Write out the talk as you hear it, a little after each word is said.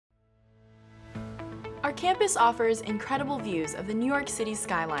Our campus offers incredible views of the New York City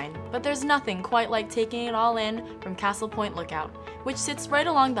skyline, but there's nothing quite like taking it all in from Castle Point Lookout, which sits right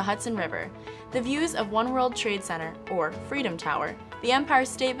along the Hudson River. The views of One World Trade Center, or Freedom Tower, the Empire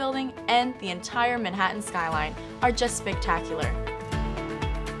State Building, and the entire Manhattan skyline are just spectacular.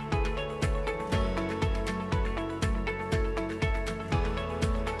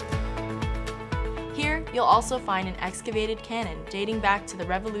 Here, you'll also find an excavated cannon dating back to the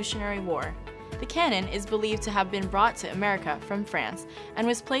Revolutionary War. The cannon is believed to have been brought to America from France and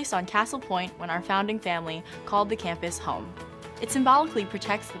was placed on Castle Point when our founding family called the campus home. It symbolically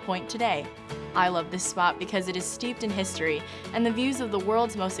protects the point today. I love this spot because it is steeped in history, and the views of the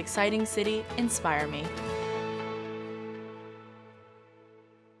world's most exciting city inspire me.